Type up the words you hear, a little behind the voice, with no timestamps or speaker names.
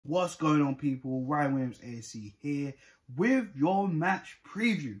What's going on, people? Ryan Williams AC here with your match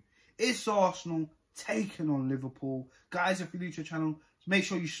preview. It's Arsenal taking on Liverpool. Guys, if you're new to the channel, make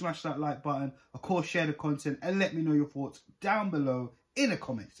sure you smash that like button. Of course, share the content and let me know your thoughts down below in the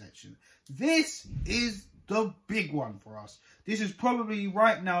comment section. This is the big one for us. This is probably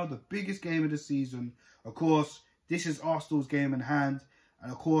right now the biggest game of the season. Of course, this is Arsenal's game in hand.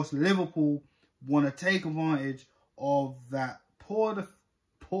 And of course, Liverpool want to take advantage of that poor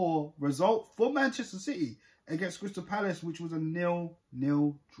result for Manchester City against Crystal Palace, which was a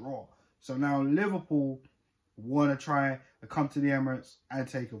 0-0 draw. So now Liverpool want to try to come to the Emirates and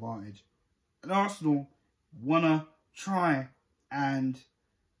take advantage. And Arsenal want to try and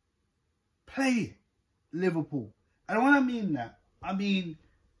play Liverpool. And when I mean that, I mean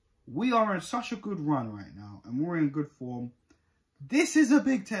we are in such a good run right now and we're in good form. This is a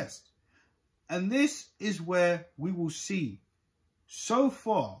big test. And this is where we will see so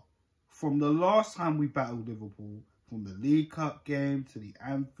far from the last time we battled Liverpool, from the League Cup game to the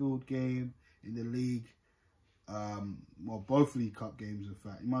Anfield game in the league, well, both League Cup games, in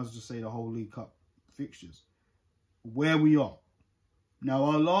fact. You might as well just say the whole League Cup fixtures. Where we are. Now,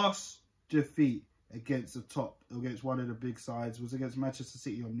 our last defeat against one of the big sides was against Manchester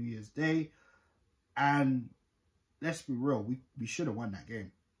City on New Year's Day. And let's be real, we should have won that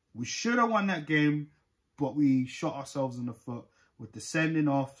game. We should have won that game, but we shot ourselves in the foot with the sending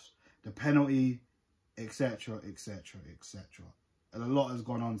offs, the penalty, etc., etc., etc. And a lot has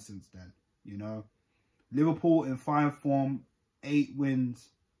gone on since then, you know. Liverpool in fine form, 8 wins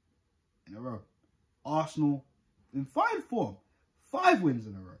in a row. Arsenal in fine form, 5 wins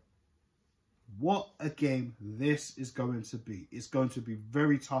in a row. What a game this is going to be. It's going to be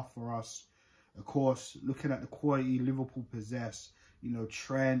very tough for us. Of course, looking at the quality Liverpool possess, you know,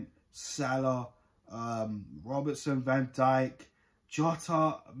 Trent, Salah, Robertson, Van Dijk,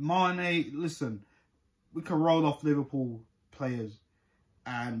 Jota, Mane. Listen, we can roll off Liverpool players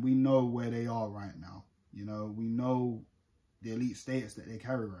and we know where they are right now. You know, we know the elite status that they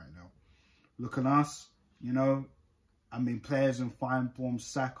carry right now. Look at us, you know, I mean, players in fine form,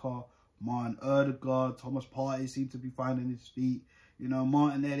 Saka, Martin Odegaard, Thomas Partey seem to be finding his feet. You know,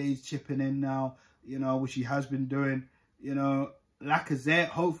 Martinelli's chipping in now, you know, which he has been doing. You know, Lacazette,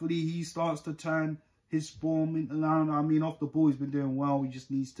 hopefully he starts to turn his form around. I mean, off the ball, he's been doing well. He just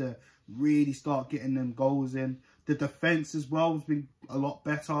needs to really start getting them goals in. The defence as well has been a lot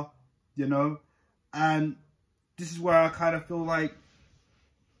better, you know. And this is where I kind of feel like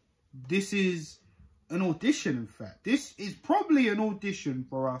this is an audition, in fact. This is probably an audition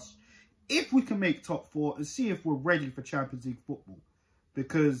for us if we can make top 4 and see if we're ready for Champions League football.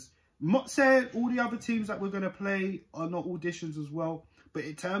 Because I'm not saying all the other teams that we're going to play are not auditions as well. But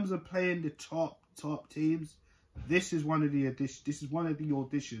in terms of playing the top teams, this is one of the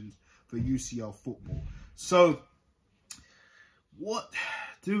auditions for UCL football. So, what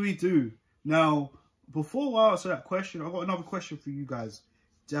do we do? Now, before I answer that question, I've got another question for you guys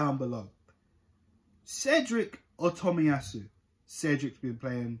down below. Cedric or Tomiyasu? Cedric's been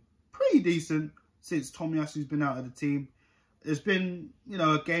playing pretty decent since Tomiyasu's been out of the team. There's been, you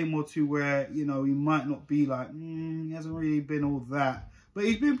know, a game or two where, you know, he might not be like, he hasn't really been all that. But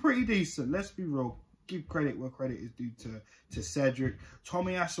he's been pretty decent. Let's be real. Give credit where credit is due to Cedric.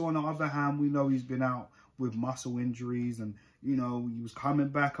 Tomiyasu, on the other hand, we know he's been out with muscle injuries. And, you know, he was coming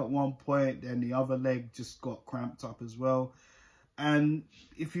back at one point. Then the other leg just got cramped up as well. And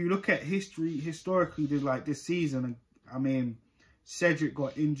if you look at historically, like this season, I mean, Cedric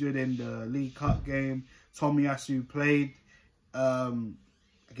got injured in the League Cup game. Tomiyasu played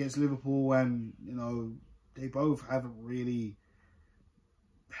against Liverpool, and you know they both haven't really.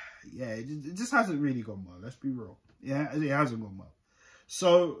 Yeah, it just hasn't really gone well. Let's be real. Yeah, it hasn't gone well.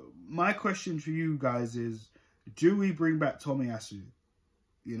 So my question for you guys is: do we bring back Tomiyasu?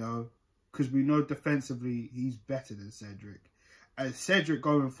 You know, because we know defensively he's better than Cedric. And Cedric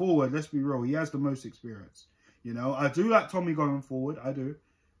going forward, let's be real, he has the most experience. You know, I do like Tommy going forward. I do,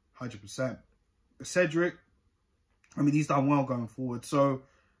 100%. Cedric, I mean, he's done well going forward. So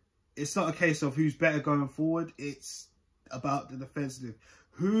it's not a case of who's better going forward. It's about the defensive.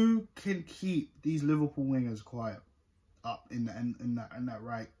 Who can keep these Liverpool wingers quiet up in that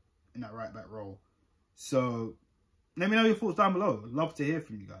right back role? So let me know your thoughts down below. I'd love to hear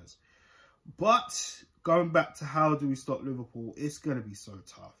from you guys. But going back to how do we stop Liverpool, it's gonna be so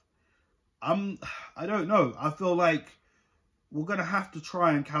tough. I don't know. I feel like we're gonna have to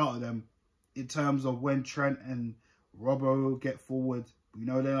try and counter them in terms of when Trent and Robbo get forward. We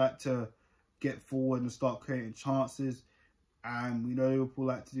know they like to get forward and start creating chances. And we know Liverpool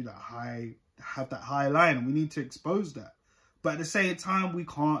like to do that have that high line, and we need to expose that. But at the same time, we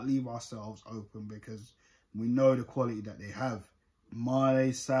can't leave ourselves open because we know the quality that they have.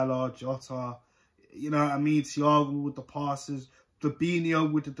 Mane, Salah, Jota, you know what I mean? Thiago with the passes,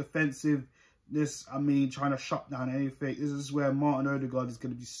 Fabinho with the defensiveness, I mean, trying to shut down anything. This is where Martin Odegaard is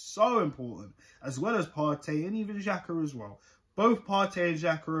going to be so important, as well as Partey and even Xhaka as well. Both Partey and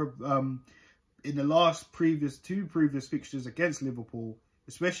Xhaka in the two previous fixtures against Liverpool,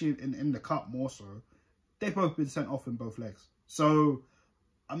 especially in the Cup more so, they've both been sent off in both legs. So,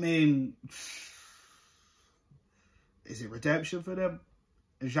 I mean, is it redemption for them?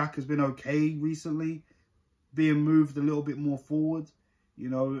 Xhaka's been okay recently, being moved a little bit more forward, you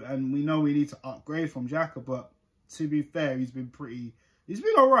know, and we know we need to upgrade from Xhaka, but to be fair, he's been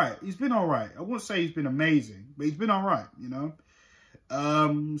all right. He's been all right. I won't say he's been amazing, but he's been all right, you know.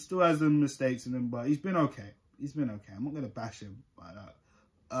 Still has some mistakes in him, but he's been okay. He's been okay. I'm not going to bash him like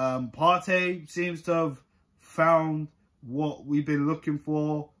that. Partey seems to have found what we've been looking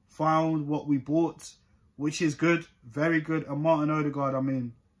for, found what we bought, which is good, very good. And Martin Odegaard, I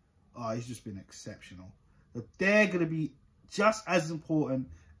mean, he's just been exceptional. But they're going to be just as important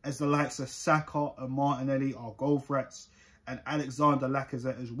as the likes of Saka and Martinelli, our goal threats, and Alexander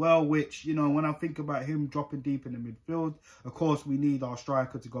Lacazette as well, which, you know, when I think about him dropping deep in the midfield, of course, we need our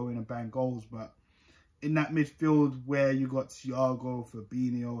striker to go in and bang goals, but in that midfield where you got Thiago,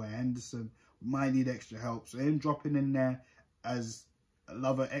 Fabinho, and Henderson, we might need extra help. So him dropping in there as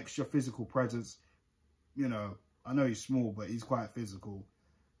another extra physical presence, you know, I know he's small, but he's quite physical.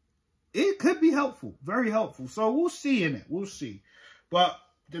 It could be helpful, very helpful. So we'll see in it, we'll see. But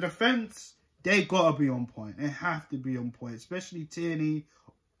the defence, they got to be on point. They have to be on point, especially Tierney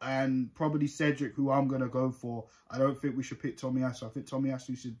and probably Cedric, who I'm going to go for. I don't think we should pick Tomiyasu. I think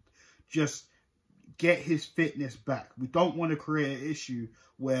Tomiyasu should just get his fitness back. We don't want to create an issue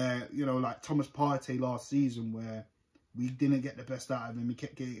where, you know, like Thomas Partey last season, where we didn't get the best out of him. He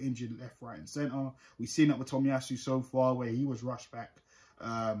kept getting injured left, right and centre. We've seen that with Tomiyasu so far, where he was rushed back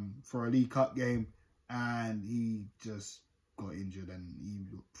for a League Cup game and he just got injured and he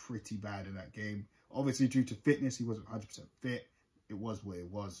looked pretty bad in that game. Obviously, due to fitness, he wasn't 100% fit. It was what it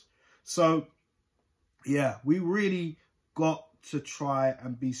was. So, yeah, we really got to try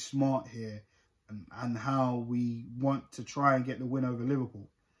and be smart here and how we want to try and get the win over Liverpool.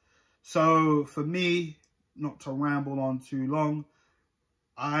 So, for me, not to ramble on too long,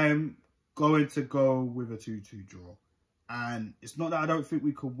 I'm going to go with a 2-2 draw. And it's not that I don't think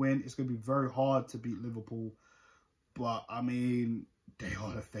we could win. It's going to be very hard to beat Liverpool. But, I mean, they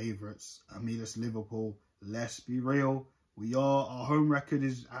are the favourites. I mean, it's Liverpool. Let's be real. Our home record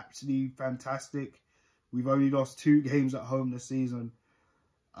is actually fantastic. We've only lost 2 games at home this season.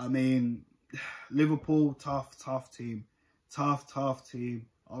 I mean, Liverpool, tough team. Tough team.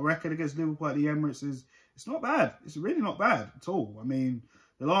 Our record against Liverpool at the Emirates it's not bad. It's really not bad at all. I mean,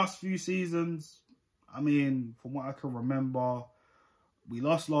 the last few seasons, I mean, from what I can remember, we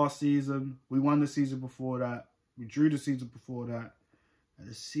lost last season. We won the season before that. We drew the season before that. And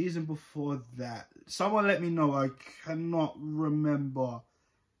the season before that, someone let me know. I cannot remember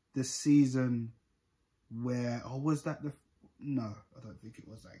the season where, was that no, I don't think it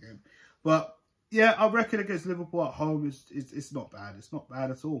was that game. But yeah, our record against Liverpool at home it's not bad. It's not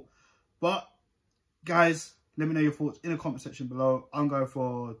bad at all. But guys, let me know your thoughts in the comment section below. I'm going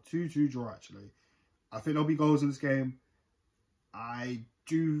for 2-2 draw, actually. I think there'll be goals in this game. I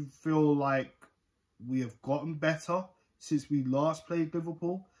do feel like we have gotten better since we last played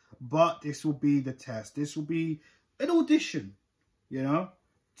Liverpool. But this will be the test. This will be an audition, you know,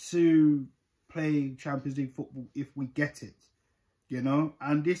 to play Champions League football if we get it, you know.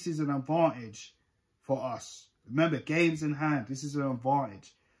 And this is an advantage for us. Remember, games in hand, this is an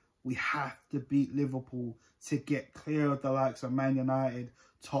advantage. We have to beat Liverpool to get clear of the likes of Man United,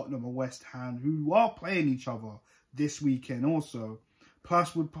 Tottenham and West Ham, who are playing each other this weekend also.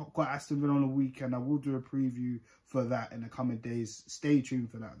 Plus, we've got Aston Villa on the weekend. I will do a preview for that in the coming days. Stay tuned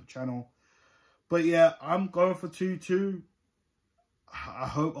for that on the channel. But yeah, I'm going for 2-2. I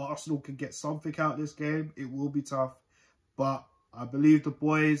hope Arsenal can get something out of this game. It will be tough. But I believe the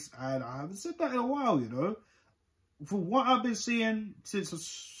boys, and I haven't said that in a while, you know. From what I've been seeing since a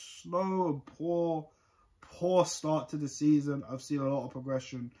slow and poor start to the season, I've seen a lot of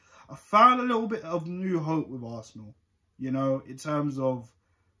progression. I found a little bit of new hope with Arsenal, you know, in terms of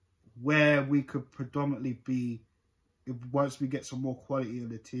where we could predominantly be once we get some more quality in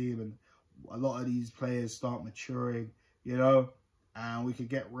the team and a lot of these players start maturing, you know, and we could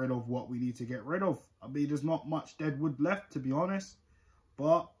get rid of what we need to get rid of. I mean, there's not much dead wood left, to be honest,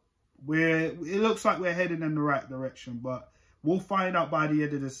 but it looks like we're heading in the right direction. But we'll find out by the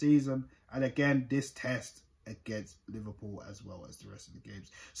end of the season. And again, this test against Liverpool as well as the rest of the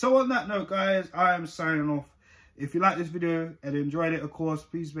games. So on that note, guys, I am signing off. If you like this video and enjoyed it, of course,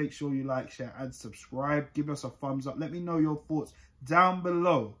 please make sure you like, share, and subscribe. Give us a thumbs up. Let me know your thoughts down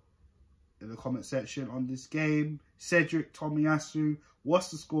below in the comment section on this game. Cedric, Tomiyasu, what's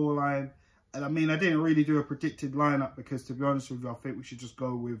the scoreline? And I mean, I didn't really do a predicted lineup because, to be honest with you, I think we should just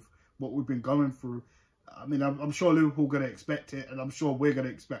go with what we've been going through. I mean, I'm sure Liverpool are going to expect it, and I'm sure we're going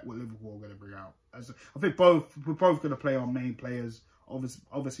to expect what Liverpool are going to bring out. I think we're both going to play our main players.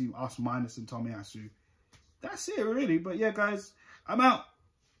 Obviously, us minus and Tomiyasu. That's it, really. But yeah, guys, I'm out.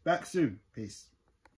 Back soon. Peace.